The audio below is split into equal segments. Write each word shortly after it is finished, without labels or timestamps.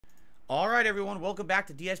All right, everyone, welcome back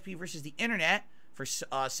to DSP versus the Internet for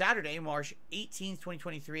Saturday, March 18th,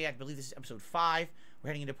 2023. I believe this is episode 5. We're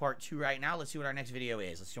heading into part 2 right now. Let's see what our next video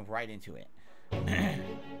is. Let's jump right into it.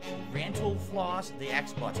 Rental floss the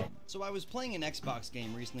X button. So I was playing an Xbox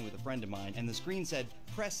game recently with a friend of mine, and the screen said,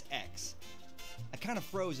 press X. I kind of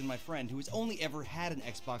froze, and my friend, who has only ever had an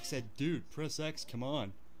Xbox, said, dude, press X, come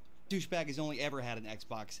on. Douchebag has only ever had an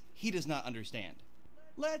Xbox. He does not understand.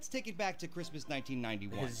 Let's take it back to Christmas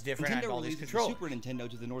 1991. It's different. Nintendo all these releases the controllers. Super Nintendo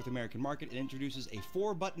to the North American market and introduces a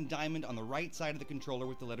 4-button diamond on the right side of the controller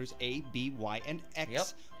with the letters A, B, Y, and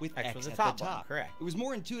X, with X was at the top the top. button, correct. It was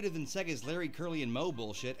more intuitive than Sega's Larry, Curly, and Moe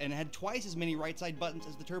bullshit, and had twice as many right-side buttons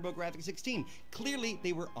as the TurboGrafx 16. Clearly,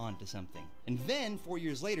 they were onto something. And then, 4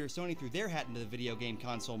 years later, Sony threw their hat into the video game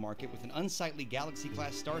console market with an unsightly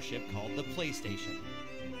Galaxy-class starship called the PlayStation.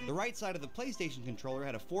 The right side of the PlayStation controller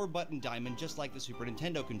had a 4-button diamond just like the Super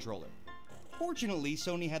Nintendo controller. Fortunately,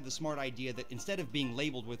 Sony had the smart idea that instead of being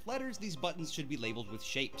labeled with letters, these buttons should be labeled with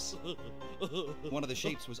shapes. One of the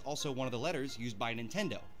shapes was also one of the letters used by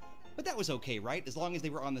Nintendo. But that was okay, right? As long as they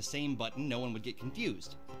were on the same button, no one would get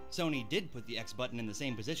confused. Sony did put the X button in the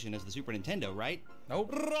same position as the Super Nintendo, right?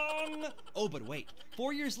 Nope. Wrong! Oh, but wait.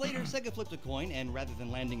 4 years later, Sega flipped a coin, and rather than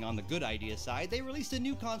landing on the good idea side, they released a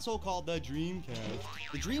new console called the Dreamcast.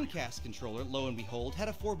 The Dreamcast controller, lo and behold, had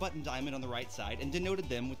a 4-button diamond on the right side and denoted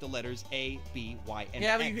them with the letters A, B, Y, and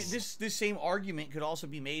yeah, X. but this same argument could also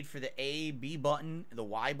be made for the A, B button, the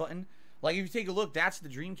Y button. Like, if you take a look, that's the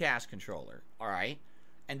Dreamcast controller, all right?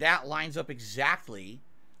 And that lines up exactly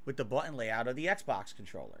with the button layout of the Xbox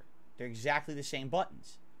controller. They're exactly the same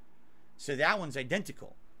buttons. So that one's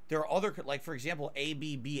identical. There are other, like, for example,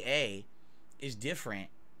 ABBA is different.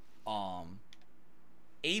 ABBA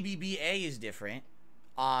is different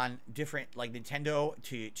on different, like, Nintendo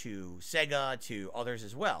to Sega to others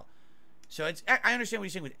as well. So it's, I understand what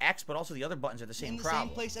you're saying with X, but also the other buttons are the same problem. In the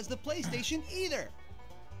same place as the PlayStation either.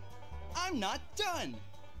 I'm not done.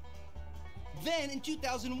 Then, in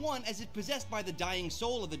 2001, as if possessed by the dying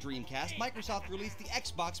soul of the Dreamcast, Microsoft released the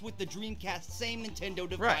Xbox with the Dreamcast's same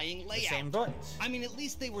Nintendo-defying layout. The same buttons. I mean, at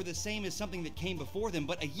least they were the same as something that came before them,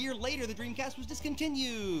 but a year later, the Dreamcast was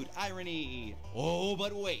discontinued. Irony. Oh,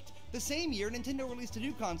 but wait. The same year, Nintendo released a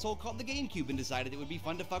new console called the GameCube and decided it would be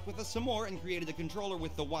fun to fuck with us some more and created a controller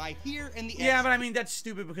with the Y here and the X. Yeah, but I mean, that's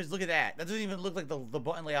stupid because look at that. That doesn't even look like the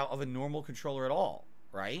button layout of a normal controller at all,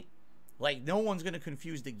 right? Like, no one's going to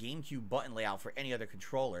confuse the GameCube button layout for any other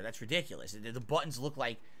controller. That's ridiculous. The buttons look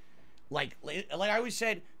like I always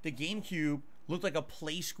said, the GameCube looked like a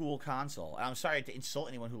play school console. And I'm sorry to insult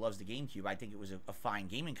anyone who loves the GameCube. I think it was a fine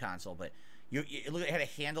gaming console, but it had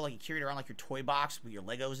a handle like you carried around like your toy box with your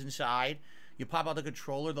Legos inside. You pop out the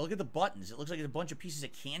controller. Look at the buttons. It looks like it's a bunch of pieces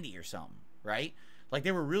of candy or something, right? Like,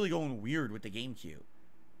 they were really going weird with the GameCube.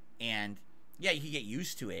 And, yeah, you could get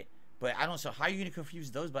used to it. But I don't know, so how are you going to confuse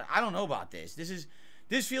those? But I don't know about this.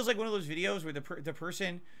 This feels like one of those videos where the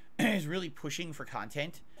person is really pushing for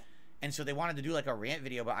content. And so they wanted to do like a rant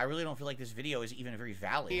video, but I really don't feel like this video is even very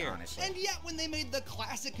valid, honestly. And yet, when they made the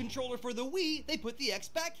classic controller for the Wii, they put the X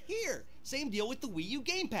back here. Same deal with the Wii U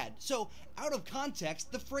gamepad. So, out of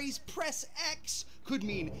context, the phrase press X could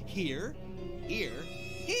mean here, here,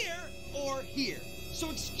 here, or here. So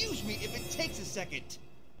excuse me if it takes a second.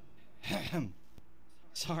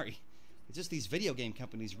 Sorry. It's just these video game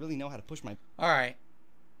companies really know how to push my... Alright.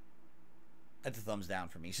 That's a thumbs down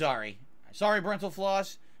for me. Sorry. Sorry, Brental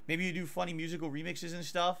Floss. Maybe you do funny musical remixes and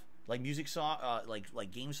stuff. Like music song,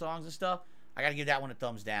 like game songs and stuff. I gotta give that one a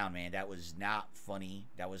thumbs down, man. That was not funny.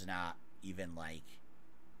 That was not even, like,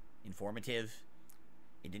 informative.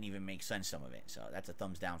 It didn't even make sense, some of it. So that's a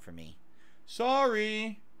thumbs down for me.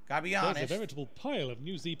 Sorry. Gotta be honest. There's a veritable pile of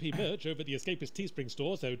new ZP merch over at the Escapist Teespring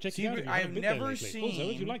store, so check it out if you I've haven't been never there lately. seen Also,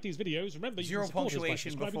 if you like these videos, remember Zero you can support us by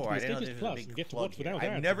Punctuation subscribing before. I to the didn't know Escapist there was a Plus big and get to plug watch here. without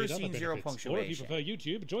I've ads never and seen other Zero benefits. Or if you Punctuation. prefer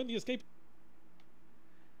YouTube, join the Escape.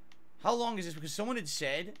 How long is this? Because someone had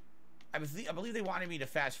said, I believe they wanted me to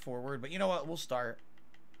fast forward, but you know what? We'll start.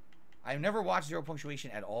 I've never watched Zero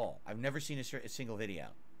Punctuation at all. I've never seen a single video.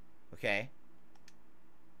 Okay?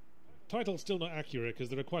 Title's still not accurate because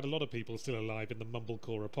there are quite a lot of people still alive in the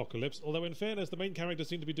mumblecore apocalypse, although in fairness the main characters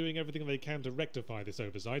seem to be doing everything they can to rectify this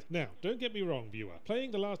oversight. Now, don't get me wrong, viewer.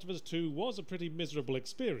 Playing The Last of Us 2 was a pretty miserable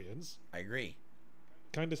experience. I agree.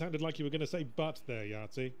 Kinda sounded like you were gonna say but there,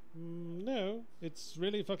 Yahtzee. No, it's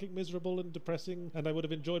really fucking miserable and depressing, and I would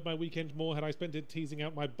have enjoyed my weekend more had I spent it teasing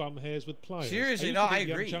out my bum hairs with pliers. Seriously, no, I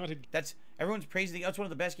agree. That's everyone's praising that's one of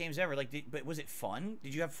the best games ever. Like, but was it fun?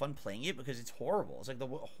 Did you have fun playing it? Because it's horrible. It's like the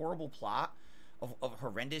horrible plot of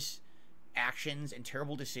horrendous actions and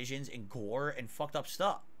terrible decisions and gore and fucked up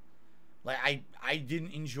stuff. Like, I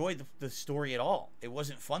didn't enjoy the story at all. It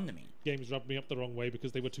wasn't fun to me. Games rubbed me up the wrong way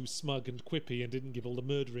because they were too smug and quippy and didn't give all the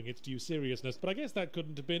murdering its due seriousness. But I guess that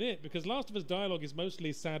couldn't have been it, because Last of Us dialogue is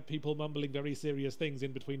mostly sad people mumbling very serious things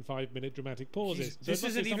in between 5-minute dramatic pauses. So this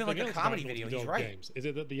isn't even like a comedy video. He's right. Games. Is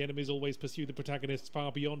it that the enemies always pursue the protagonists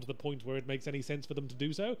far beyond the point where it makes any sense for them to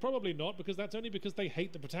do so? Probably not, because that's only because they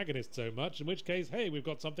hate the protagonist so much, in which case, hey, we've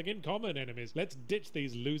got something in common, enemies. Let's ditch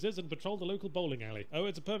these losers and patrol the local bowling alley. Oh,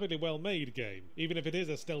 it's a perfectly well-made game. Even if it is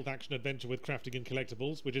a stealth action adventure with crafting and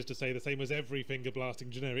collectibles, which is to say the same as every finger-blasting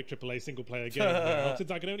generic AAA single-player game now, since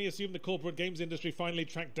I can only assume the corporate games industry finally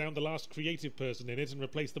tracked down the last creative person in it and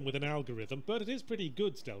replaced them with an algorithm. But it is pretty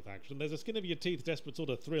good stealth action. There's a skin-of-your-teeth desperate sort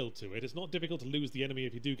of thrill to it. It's not difficult to lose the enemy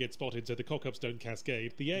if you do get spotted, so the cock-ups don't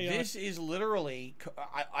cascade. The AI... This is literally...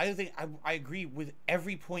 I agree with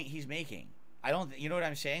every point he's making. I don't... You know what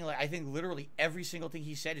I'm saying? Like, I think literally every single thing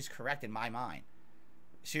he said is correct in my mind.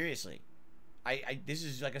 Seriously. This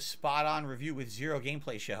is like a spot-on review with zero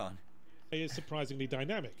gameplay shown. Is surprisingly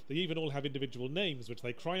dynamic. They even all have individual names, which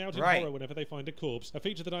they cry out in horror whenever they find a corpse, a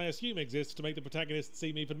feature that I assume exists to make the protagonists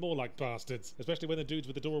seem even more like bastards, especially when the dudes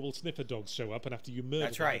with adorable sniffer dogs show up and after you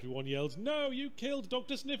murder them, everyone yells, "No, you killed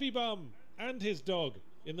Dr. Sniffy Bum!" and his dog.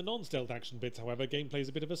 In the non-stealth action bits, however, gameplay is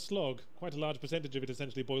a bit of a slog. Quite a large percentage of it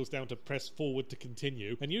essentially boils down to press forward to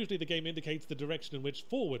continue, and usually the game indicates the direction in which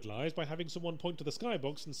forward lies by having someone point to the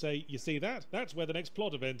skybox and say, "You see that? That's where the next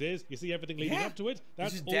plot event is. You see everything leading up to it?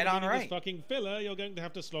 That's all meaningless fucking filler you're going to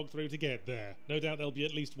have to slog through to get there." No doubt there'll be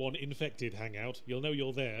at least one infected hangout. You'll know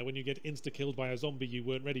you're there when you get insta-killed by a zombie you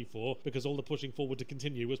weren't ready for, because all the pushing forward to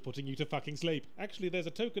continue was putting you to fucking sleep. Actually, there's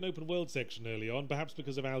a token open world section early on, perhaps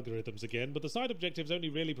because of algorithms again, but the side objectives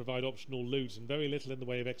only really provide optional loot and very little in the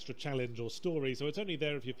way of extra challenge or story, so it's only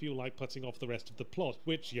there if you feel like putting off the rest of the plot,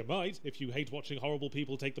 which you might if you hate watching horrible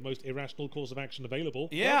people take the most irrational course of action available.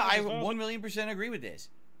 Yeah, I 1,000,000% agree with this.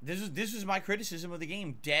 This was my criticism of the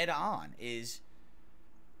game, dead on, is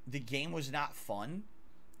the game was not fun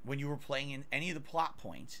when you were playing in any of the plot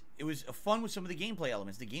points. It was fun with some of the gameplay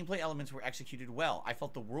elements. The gameplay elements were executed well. I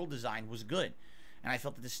felt the world design was good. And I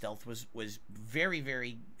felt that the stealth was very,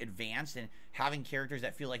 very advanced, and having characters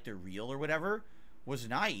that feel like they're real or whatever was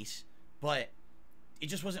nice, but it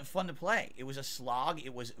just wasn't fun to play. It was a slog.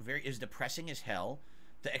 It was depressing as hell.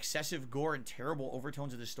 The excessive gore and terrible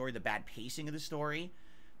overtones of the story, the bad pacing of the story.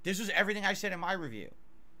 This was everything I said in my review.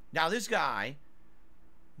 Now this guy,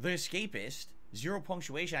 The Escapist, zero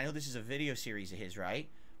punctuation. I know this is a video series of his,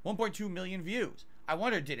 right? 1.2 million views. I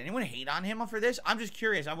wonder, did anyone hate on him for this? I'm just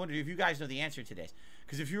curious. I wonder if you guys know the answer to this.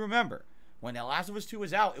 Because if you remember, when The Last of Us 2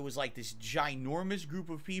 was out, it was like this ginormous group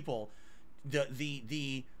of people,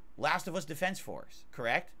 the Last of Us Defense Force,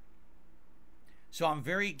 correct? So I'm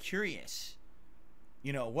very curious,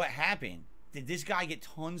 you know, what happened? Did this guy get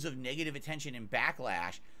tons of negative attention and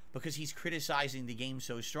backlash because he's criticizing the game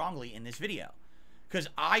so strongly in this video? Because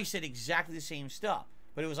I said exactly the same stuff,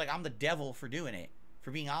 but it was like I'm the devil for doing it,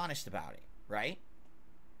 for being honest about it, right?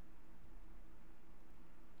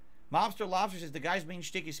 Mobster Lobster says the guy's main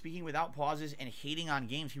shtick is speaking without pauses and hating on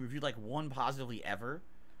games. He reviewed like one positively ever.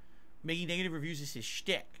 Making negative reviews is his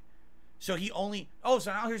shtick. So he only... Oh,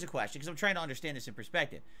 so now here's a question, because I'm trying to understand this in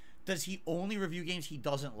perspective. Does he only review games he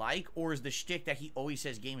doesn't like, or is the shtick that he always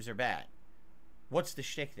says games are bad? What's the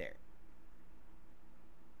shtick there?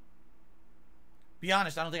 Be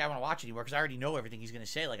honest, I don't think I want to watch it anymore, because I already know everything he's going to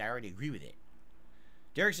say. Like, I already agree with it.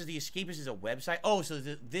 Derek says The Escapist is a website. Oh, so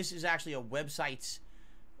this is actually a website's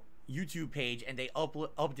YouTube page, and they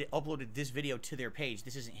uploaded this video to their page.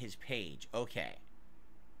 This isn't his page. Okay.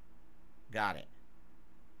 Got it.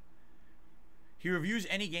 He reviews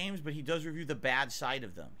any games, but he does review the bad side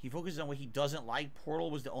of them. He focuses on what he doesn't like. Portal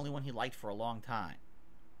was the only one he liked for a long time.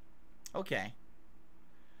 Okay.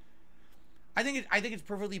 I think it's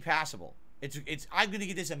perfectly passable. I'm gonna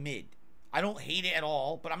give this a mid. I don't hate it at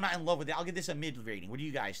all, but I'm not in love with it. I'll give this a mid rating. What do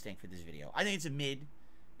you guys think for this video? I think it's a mid.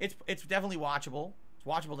 It's definitely watchable. It's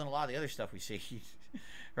watchable than a lot of the other stuff we see.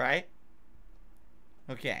 Right?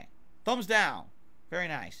 Okay. Thumbs down. Very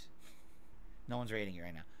nice. No one's rating it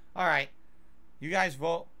right now. Alright. You guys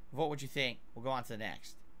vote. Vote what you think. We'll go on to the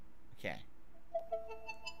next. Okay.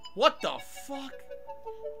 What the fuck?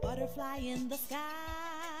 Butterfly in the sky.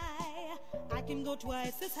 I can go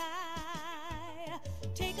twice as high.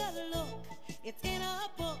 Take a look. It's in a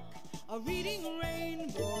book. A reading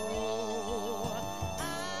rainbow.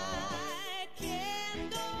 I can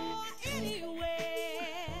go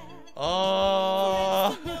anywhere.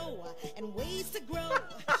 Oh. And ways to grow.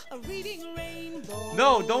 A reading rainbow.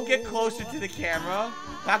 No, don't get closer to the camera.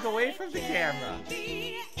 Back away from the camera.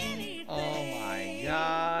 Oh my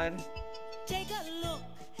god. Take a look.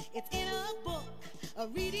 It's in a a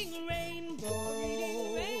reading rainbow, a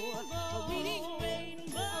reading rainbow, a reading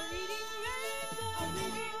rainbow, a reading rainbow, a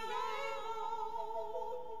reading rainbow.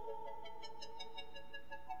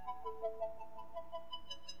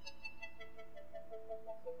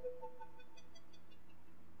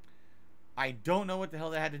 I don't know what the hell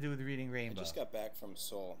that had to do with reading Rainbow. I just got back from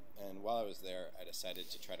Seoul, and while I was there, I decided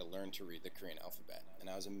to try to learn to read the Korean alphabet, and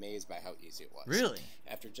I was amazed by how easy it was. Really?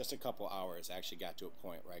 After just a couple hours, I actually got to a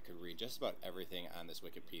point where I could read just about everything on this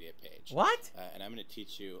Wikipedia page. What? And I'm going to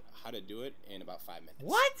teach you how to do it in about 5 minutes.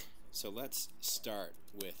 What? So let's start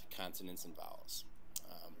with consonants and vowels.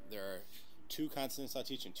 There are 2 consonants I'll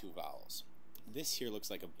teach and 2 vowels. This here looks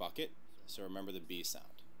like a bucket, so remember the B sound.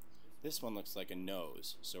 This one looks like a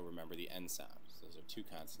nose, so remember the N sound. So those are 2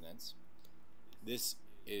 consonants. This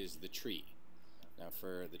is the tree. Now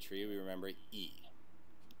for the tree, we remember E.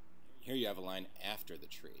 Here you have a line after the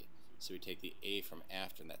tree. So we take the A from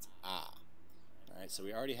after, and that's A. Alright, so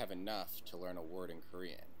we already have enough to learn a word in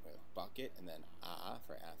Korean. We have bucket, and then A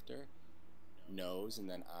for after. Nose, and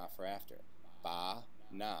then A for after. Ba,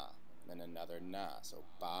 na, then another na. So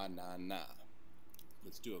ba, na, na.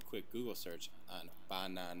 Let's do a quick Google search on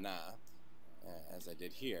banana, as I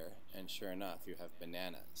did here, and sure enough, you have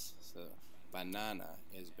bananas. So banana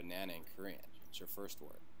is banana in Korean. It's your first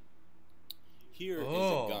word. Here is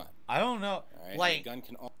a gun. I don't know. Right? Like, a gun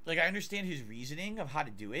can I understand his reasoning of how to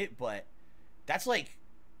do it, but that's like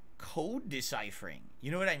code deciphering. You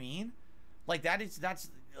know what I mean? Like that's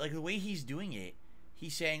like the way he's doing it.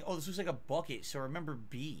 He's saying, "Oh, this looks like a bucket, so remember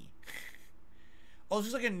B." Oh,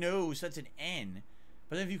 this looks like a nose, so that's an N.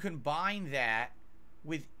 But then if you combine that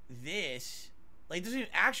with this, like it doesn't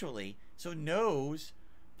even actually, so nose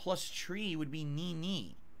plus tree would be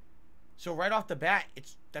ni. So right off the bat,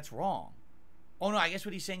 that's wrong. Oh no, I guess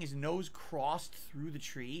what he's saying is nose crossed through the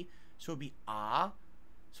tree, so it'd be ah,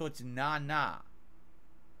 so it's na.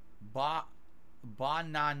 Ba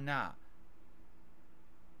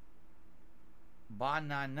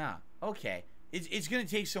na. Okay, it's gonna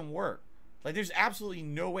take some work. Like there's absolutely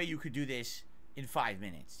no way you could do this in 5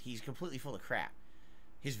 minutes. He's completely full of crap.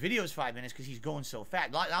 His video is 5 minutes because he's going so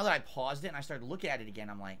fast. Now that I paused it and I started to look at it again,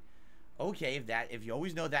 I'm like, okay, if you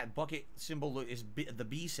always know that bucket symbol is the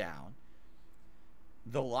B sound,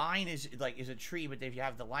 the line is a tree, but if you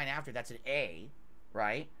have the line after, that's an A,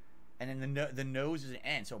 right? And then the nose is an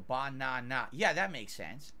N, so ba na na. Yeah, that makes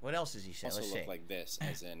sense. What else does he say? also Let's look see. like this,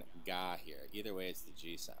 as in ga here. Either way, it's the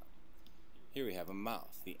G sound. Here we have a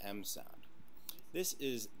mouth, the M sound. This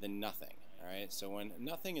is the nothing. Alright, so when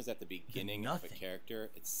nothing is at the beginning of a character,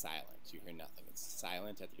 it's silent. You hear nothing. It's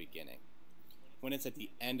silent at the beginning. When it's at the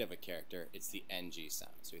end of a character, it's the NG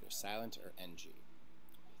sound. So either silent or NG.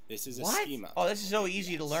 This is a schema. Oh, this is so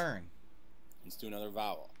easy to learn. Let's do another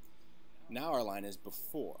vowel. Now our line is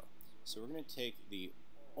before. So we're going to take the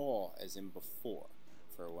O as in before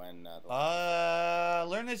for when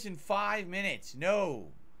learn this in 5 minutes.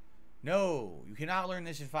 No, you cannot learn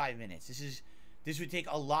this in 5 minutes. This would take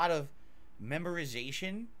a lot of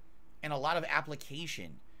memorization and a lot of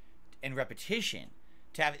application and repetition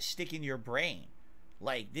to have it stick in your brain.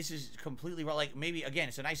 Like this is completely wrong. Like maybe again,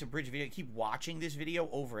 it's a nice abridged video. Keep watching this video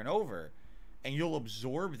over and over, and you'll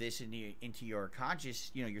absorb this into your conscious,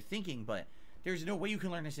 your thinking. But there's no way you can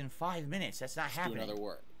learn this in 5 minutes. That's not happening. Do another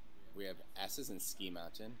word. We have S as in ski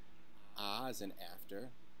mountain, A as in after,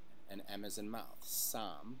 and M as in mouth.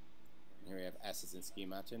 Sam. And here we have S as in ski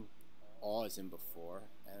mountain. All is in before,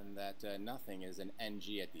 and that nothing is an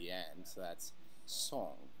NG at the end, so that's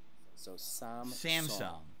song. So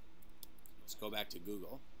Samsung. Let's go back to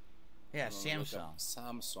Google. Yeah, Samsung.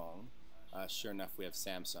 Samsung. Sure enough, we have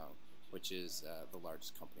Samsung, which is the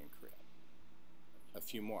largest company in Korea. A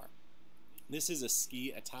few more. This is a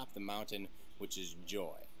ski atop the mountain, which is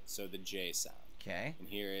joy. So the J sound. Okay. And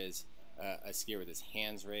here is a skier with his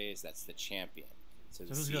hands raised. That's the champion. So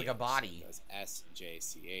this is like a body. So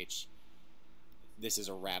SJCH. This is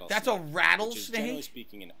a rattlesnake. That's a rattlesnake? Which is generally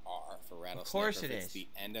speaking an R for rattlesnake. Of course it is. If it's the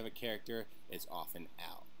end of a character, it's often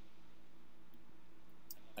L.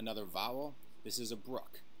 Another vowel. This is a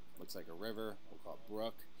brook. Looks like a river. We'll call it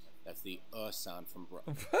brook. That's the sound from brook.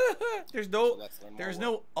 There's no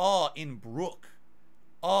in brook.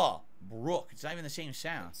 Brook. It's not even the same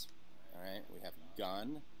sound. All right. We have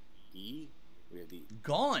gun. E. We have the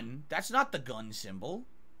gun. That's not the gun symbol.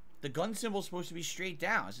 The gun symbol is supposed to be straight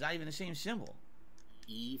down. It's not even the same symbol.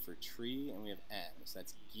 E for tree, and we have N, so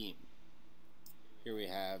that's gim. Here we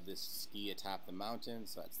have this ski atop the mountain,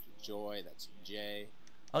 so that's the joy, that's J.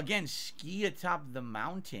 Again, ski atop the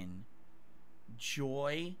mountain,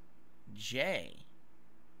 joy, J.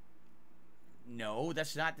 No,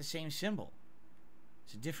 that's not the same symbol.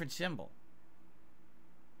 It's a different symbol.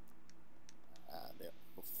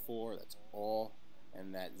 4, that's all,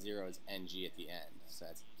 and that 0 is NG at the end. So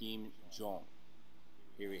that's Kim Jong.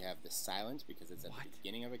 Here we have the silent because it's at the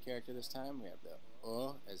beginning of a character this time. We have the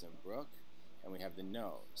as in Brook, and we have the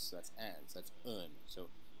nose. So that's N. So that's Un. So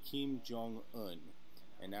Kim Jong Un.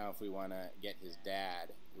 And now if we want to get his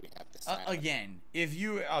dad, we have the silent. Again, if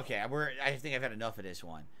you okay, I think I've had enough of this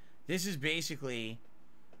one. This is basically,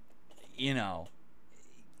 you know,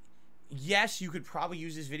 yes, you could probably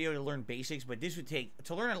use this video to learn basics, but this would take,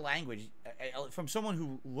 to learn a language from someone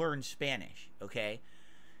who learned Spanish, okay?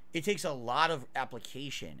 It takes a lot of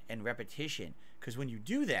application and repetition, because when you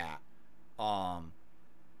do that, all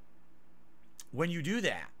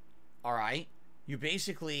right, you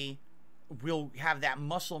basically will have that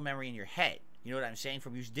muscle memory in your head. You know what I'm saying?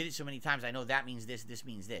 From you did it so many times, I know that means this, this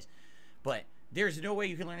means this. But there's no way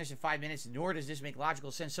you can learn this in 5 minutes, nor does this make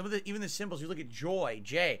logical sense. Some of the, even the symbols, you look at joy,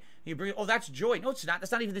 J, you bring, oh, that's joy. No, it's not.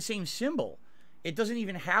 That's not even the same symbol. It doesn't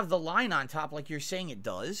even have the line on top like you're saying it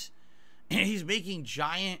does. And he's making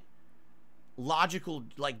giant logical,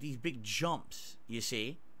 like these big jumps, you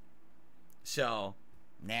see? So,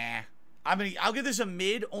 nah. I'll give this a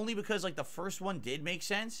mid only because like the first one did make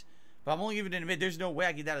sense. But I'm only giving it a mid. There's no way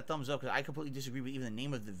I give that a thumbs up because I completely disagree with even the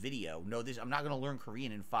name of the video. No, I'm not going to learn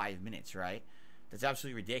Korean in 5 minutes, right? That's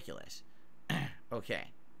absolutely ridiculous. Okay.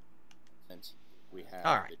 Since we have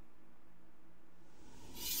all right.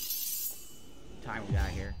 Time we got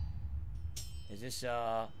here. Is this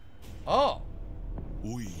oh,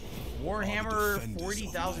 Warhammer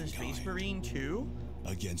 40,000 Space Marine 2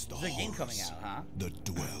 against the game coming out, huh? That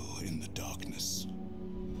dwell in the darkness.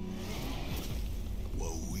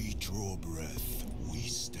 While we draw breath, we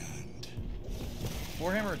stand.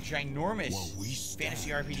 Warhammer, ginormous fantasy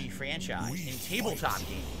RPG franchise in tabletop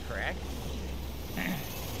gaming, correct?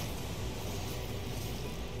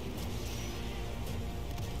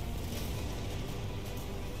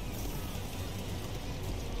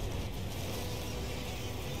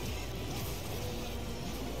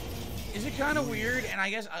 Is it kind of weird? And I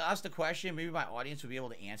guess I'll ask the question, maybe my audience would be able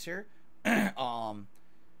to answer.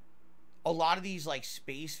 A lot of these like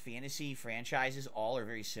space fantasy franchises all are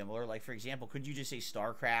very similar. Like for example, could you just say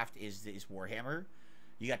StarCraft is Warhammer?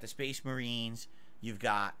 You got the Space Marines, you've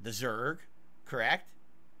got the Zerg, correct?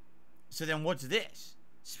 So then what's this?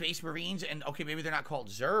 Space Marines, and okay, maybe they're not called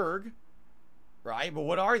Zerg, right? But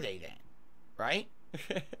what are they then? Right?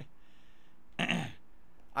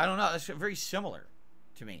 I don't know. That's very similar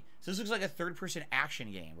to me. So this looks like a third-person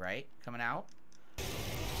action game, right? Coming out.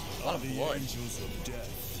 A lot of blood. Angels of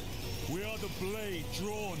death. We are the blade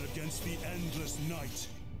drawn against the endless night.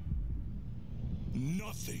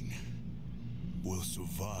 Nothing will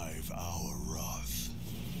survive our wrath.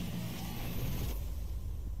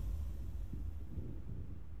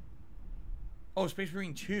 Oh, Space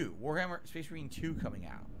Marine 2. Warhammer Space Marine 2 coming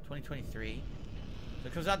out. 2023. So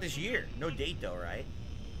it comes out this year. No date though, right?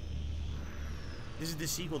 This is the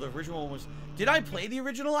sequel. The original was... Did I play the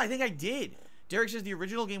original? I think I did. Derek says the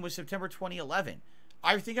original game was September 2011.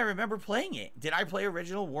 I think I remember playing it. Did I play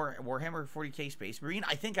original Warhammer 40k Space Marine?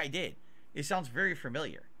 I think I did. It sounds very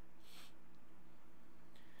familiar.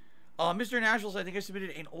 Mr. Nationals, I think I submitted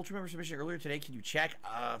an Ultra Member submission earlier today. Can you check?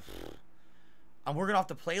 I'm working off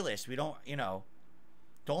the playlist. We don't, you know...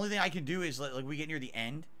 The only thing I can do is, like we get near the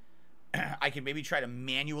end, I can maybe try to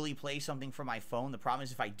manually play something from my phone. The problem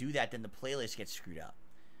is if I do that, then the playlist gets screwed up.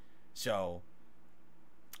 So,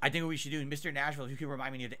 I think what we should do, Mr. Nashville, if you can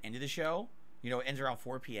remind me near the end of the show, you know, it ends around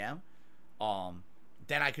 4 p.m.,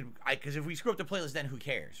 then because if we screw up the playlist, then who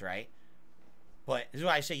cares, right? But this is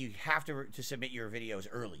why I say you have to submit your videos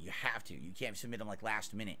early. You have to. You can't submit them like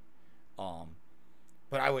last minute.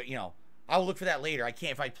 But I would, you know, I will look for that later. I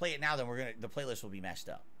can't, if I play it now, then the playlist will be messed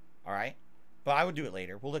up. All right? But I would do it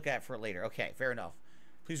later. We'll look at it for it later. Okay, fair enough.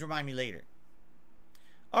 Please remind me later.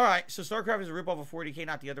 All right, so StarCraft is a ripoff of 40k,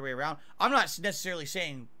 not the other way around. I'm not necessarily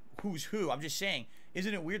saying who's who. I'm just saying,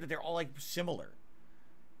 isn't it weird that they're all like similar?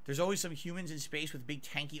 There's always some humans in space with big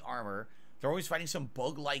tanky armor. They're always fighting some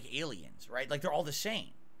bug-like aliens, right? Like they're all the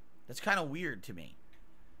same. That's kind of weird to me.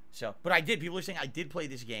 So, but I did. People are saying I did play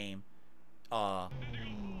this game, you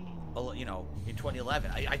know, in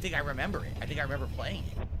 2011. I think I remember it. I think I remember playing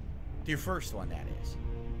it. The first one, that is.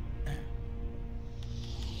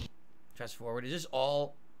 Fast forward. Is this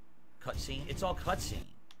all cutscene? It's all cutscene.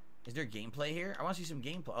 Is there gameplay here? I want to see some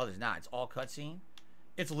gameplay. Oh, there's not. It's all cutscene.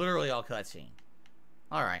 It's literally all cutscene.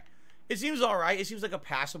 All right. It seems all right. It seems like a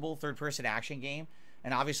passable third-person action game.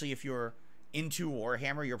 And obviously, if you're into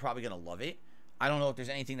Warhammer, you're probably going to love it. I don't know if there's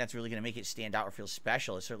anything that's really going to make it stand out or feel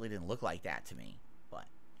special. It certainly didn't look like that to me. But,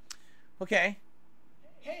 okay.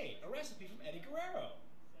 Hey, a recipe from Eddie Guerrero.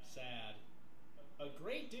 Sad. A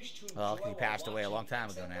great dish dish to enjoy Well, he while passed away a long watching time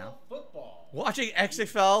ago now. XFL football. Watching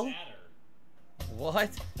XFL? Saturn. What?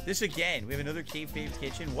 This again. We have another Kayfabe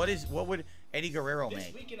Kitchen. What would Eddie Guerrero This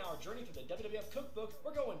make? week in our journey through the WWF cookbook,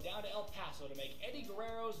 we're going down to El Paso to make Eddie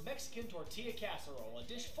Guerrero's Mexican tortilla casserole, a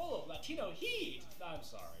dish full of Latino heat. I'm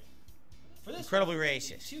sorry. For this Incredibly one,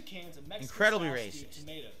 racist. 2 cans of Mexican Incredibly style racist. stewed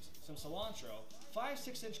tomatoes, some cilantro, 5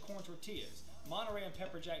 6-inch corn tortillas, Monterey and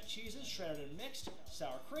pepper jack cheeses shredded and mixed,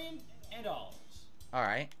 sour cream, and olives. All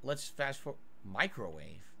right, let's fast forward.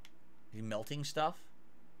 Microwave. You melting stuff?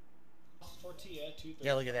 Tortilla, 2/3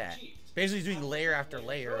 Yeah, look at that. cheese. Basically, he's doing layer after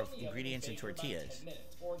Layer layer of in the oven ingredients and bake for about tortillas. 10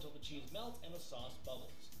 minutes, or until the cheese melts and the sauce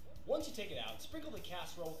bubbles. Once you take it out, sprinkle the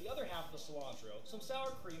casserole with the other half of the cilantro, some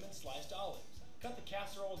sour cream, and sliced olives. Cut the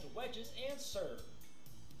casserole into wedges and serve.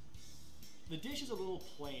 The dish is a little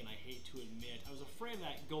plain, I hate to admit. I was afraid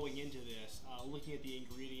that going into this, looking at the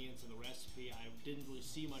ingredients and the recipe, I didn't really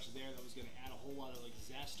see much there that was going to add a whole lot of like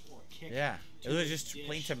zest or kick. Yeah, to it was this just dish.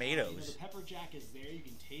 plain You know, tomatoes. the pepper jack is there, you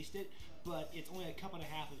can taste it, but it's only a cup and a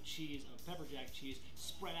half of cheese, of pepper jack cheese,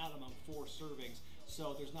 spread out among 4 servings,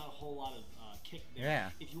 so there's not a whole lot of kick there. Yeah.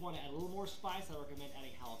 If you want to add a little more spice, I recommend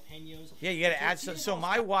adding jalapenos. Yeah, you gotta add some. Tortillas So also-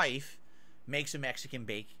 my wife makes a Mexican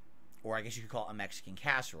bake, or I guess you could call it a Mexican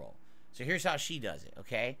casserole. So here's how she does it,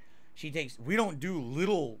 okay? We don't do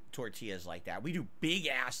little tortillas like that. We do big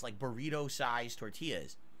ass, like burrito sized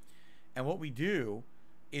tortillas. And what we do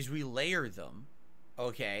is we layer them,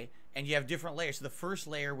 okay? And you have different layers. So the first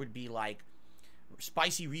layer would be like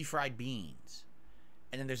spicy refried beans.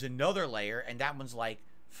 And then there's another layer, and that one's like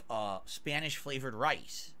Spanish flavored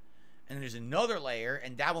rice. And then there's another layer,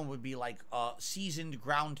 and that one would be like seasoned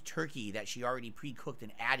ground turkey that she already pre-cooked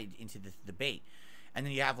and added into the bake. And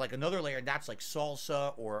then you have like another layer, and that's like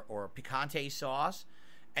salsa or picante sauce.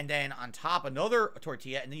 And then on top, another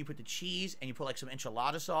tortilla, and then you put the cheese, and you put like some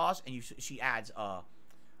enchilada sauce, and she adds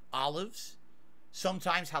olives,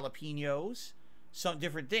 sometimes jalapenos, some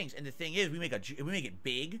different things. And the thing is, we make it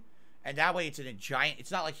big, and that way it's in a giant.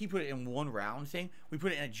 It's not like he put it in one round thing. We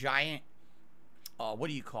put it in a giant. What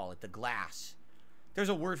do you call it? The glass. There's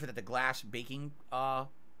a word for that. The glass baking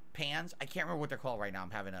pans. I can't remember what they're called right now.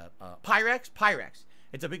 I'm having a Pyrex.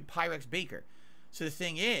 It's a big Pyrex baker. So the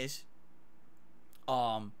thing is,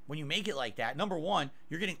 when you make it like that, number one,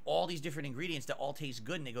 you're getting all these different ingredients that all taste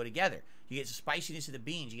good and they go together. You get the spiciness of the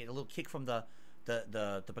beans. You get a little kick from the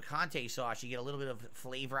picante sauce. You get a little bit of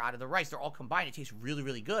flavor out of the rice. They're all combined. It tastes really,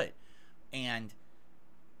 really good. And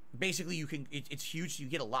basically, it's huge. So you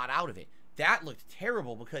get a lot out of it. That looked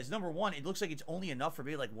terrible because, number one, it looks like it's only enough for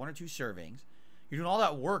maybe like 1 or 2 servings. You're doing all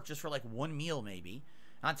that work just for like 1 meal maybe.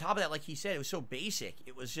 And on top of that, like he said, it was so basic.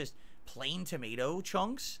 It was just plain tomato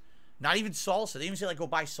chunks. Not even salsa. They didn't even say like go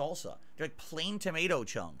buy salsa. They're like plain tomato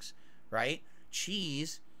chunks, right?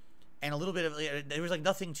 Cheese and a little bit of, there was like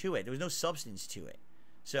nothing to it. There was no substance to it.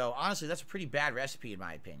 So honestly, that's a pretty bad recipe in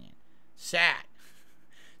my opinion. Sad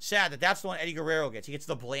that that's the one Eddie Guerrero gets. He gets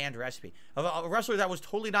the bland recipe. Of a wrestler that was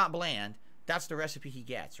totally not bland, that's the recipe he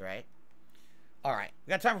gets, right? All right. We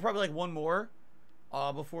got time for probably like one more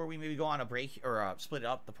before we maybe go on a break or split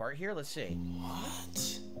up the part here. Let's see.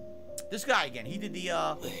 What? This guy again. He did the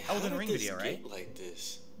Elden Ring video, right? Get like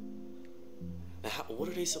this? Now, what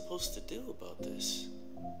are they supposed to do about this?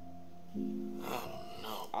 I don't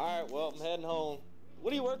know. Alright, well, I'm heading home.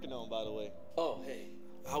 What are you working on, by the way? Oh, hey.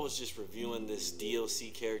 I was just reviewing this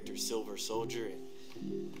DLC character, Silver Soldier,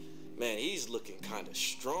 and man, he's looking kind of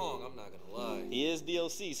strong, I'm not gonna lie. He is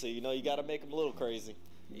DLC, so you know you gotta make him a little crazy.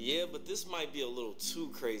 Yeah, but this might be a little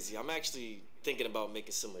too crazy. I'm actually thinking about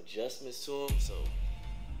making some adjustments to him, so...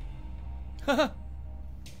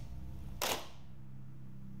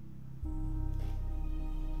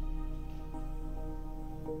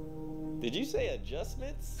 Did you say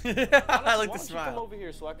adjustments? I like Why the don't you come smile. over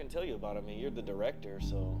here so I can tell you about it? I mean, you're the director,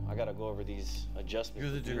 so I gotta go over these adjustments.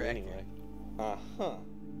 You're the with you director. anyway. Uh-huh.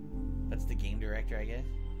 That's the game director, I guess.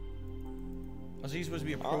 Oh, so he's supposed to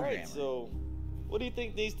be a programmer. Alright, so what do you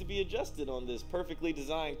think needs to be adjusted on this perfectly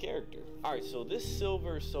designed character? Alright, so this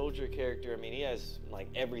Silver Soldier character, I mean, he has like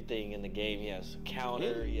everything in the game. He has a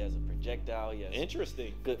counter, he has a projectile, he has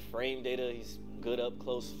Interesting. good frame data, he's good up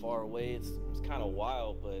close, far away. It's kind of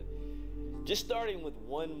wild, but just starting with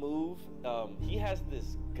one move, he has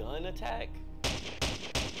this gun attack.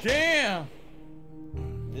 Damn!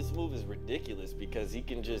 This move is ridiculous because he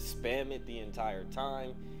can just spam it the entire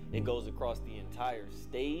time. It goes across the entire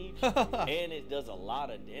stage, and it does a lot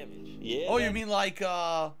of damage. Yeah. Oh, you mean like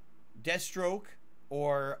Deathstroke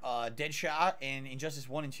or Deadshot in Injustice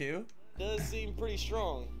 1 and 2? Does seem pretty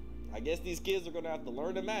strong. I guess these kids are gonna have to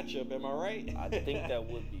learn the matchup, am I right? I think that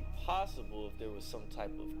would be possible if there was some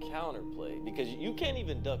type of counterplay, because you can't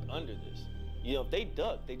even duck under this. You know, if they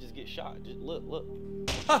duck, they just get shot. Just look.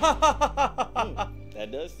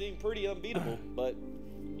 That does seem pretty unbeatable, but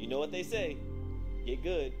you know what they say, get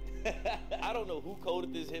good. I don't know who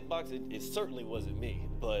coded this hitbox. It certainly wasn't me,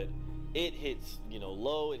 but it hits, you know,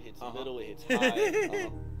 low, it hits middle, it hits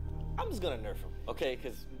high. I'm just gonna nerf him, okay?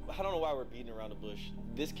 Because I don't know why we're beating around the bush.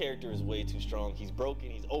 This character is way too strong. He's broken,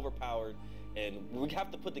 he's overpowered, and we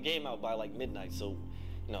have to put the game out by like midnight. So,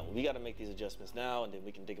 no, we got to make these adjustments now, and then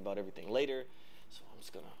we can think about everything later. So I'm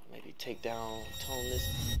just gonna maybe take down, tone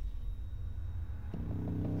this.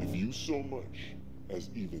 If you so much as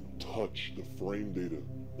even touch the frame data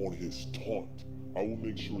on his taunt, I will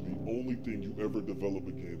make sure the only thing you ever develop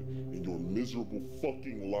again in your miserable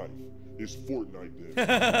fucking life is Fortnite then.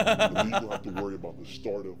 And then you don't have to worry about the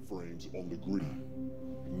startup frames on the grid.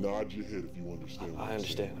 Nod your head if you understand what I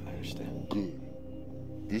understand. Good.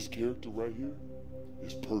 This character right here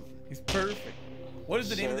is perfect. He's perfect. What is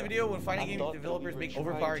the name of the video? When fighting game developers make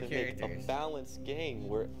overpowered characters. A balanced game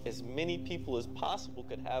where as many people as possible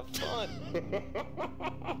could have fun.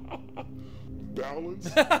 Balance?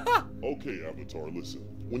 Okay, Avatar, listen.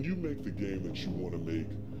 When you make the game that you want to make,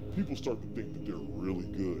 people start to think that they're really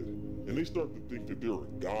good. And they start to think that they're a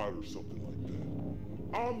god or something like that.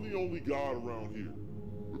 I'm the only god around here.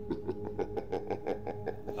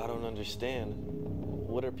 I don't understand.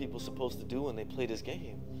 What are people supposed to do when they play this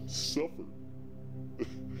game? Suffer.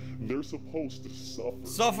 They're supposed to suffer.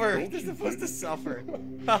 Suffer. They're supposed to suffer.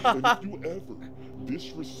 And if you ever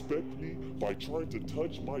disrespect me by trying to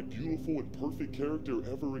touch my beautiful and perfect character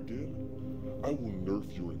ever again, I will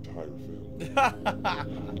nerf your entire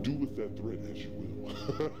family. Do with that threat as you will.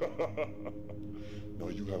 Now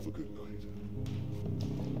you have a good night.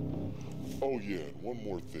 Oh yeah, and one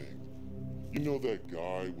more thing. You know that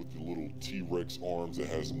guy with the little T-Rex arms that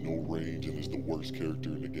has no range and is the worst character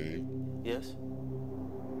in the game? Yes.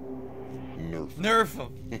 Nerf. Nerf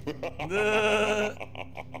him.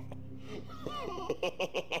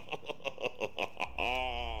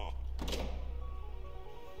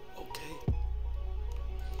 Okay.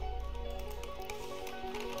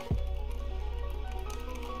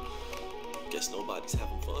 Guess nobody's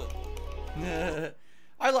having fun.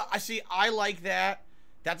 I like that.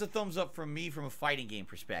 That's a thumbs up from me from a fighting game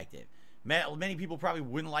perspective. Many people probably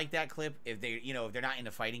wouldn't like that clip if they're not into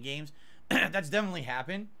fighting games. That's definitely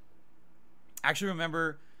happened. I actually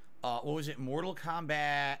remember, what was it, Mortal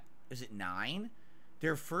Kombat, is it 9?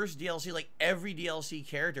 Their first DLC, like every DLC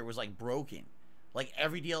character was like broken. Like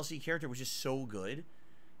every DLC character was just so good.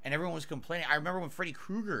 And everyone was complaining. I remember when Freddy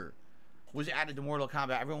Krueger was added to Mortal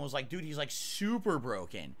Kombat, everyone was like, dude, he's like super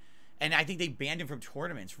broken. And I think they banned him from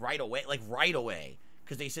tournaments right away,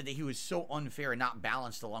 because they said that he was so unfair and not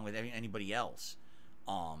balanced along with anybody else.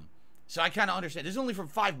 So I kind of understand. This is only from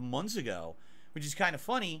 5 months ago, which is kind of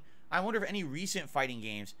funny. I wonder if any recent fighting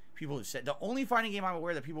games people have said. The only fighting game I'm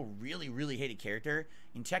aware that people really, really hate a character,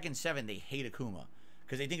 in Tekken 7, they hate Akuma.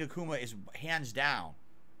 Because they think Akuma is hands down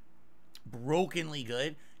brokenly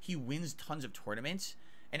good. He wins tons of tournaments.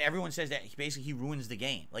 And everyone says that basically he ruins the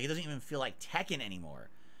game. Like, it doesn't even feel like Tekken anymore.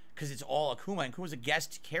 Because it's all Akuma. And Akuma's a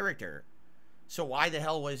guest character. So why the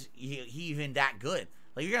hell was he even that good?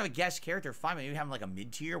 Like, you're going to have a guest character, fine, but maybe have him like a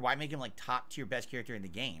mid-tier. Why make him like top-tier best character in the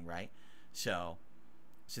game, right? So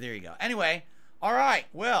there you go. Anyway, all right.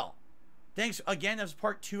 Well, thanks again. That was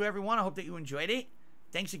part 2, everyone. I hope that you enjoyed it.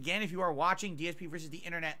 Thanks again if you are watching DSP versus the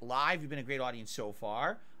Internet live. You've been a great audience so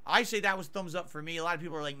far. I say that was thumbs up for me. A lot of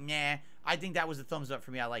people are like, nah. I think that was a thumbs up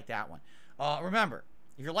for me. I like that one. Remember,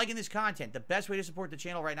 if you're liking this content, the best way to support the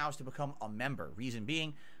channel right now is to become a member. Reason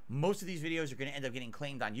being, most of these videos are going to end up getting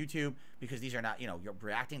claimed on YouTube because these are not, you're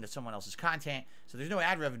reacting to someone else's content. So there's no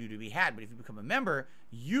ad revenue to be had. But if you become a member,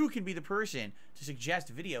 you can be the person to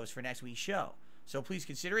suggest videos for next week's show. So please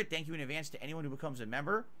consider it. Thank you in advance to anyone who becomes a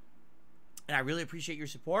member. And I really appreciate your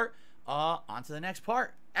support. On to the next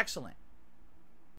part. Excellent.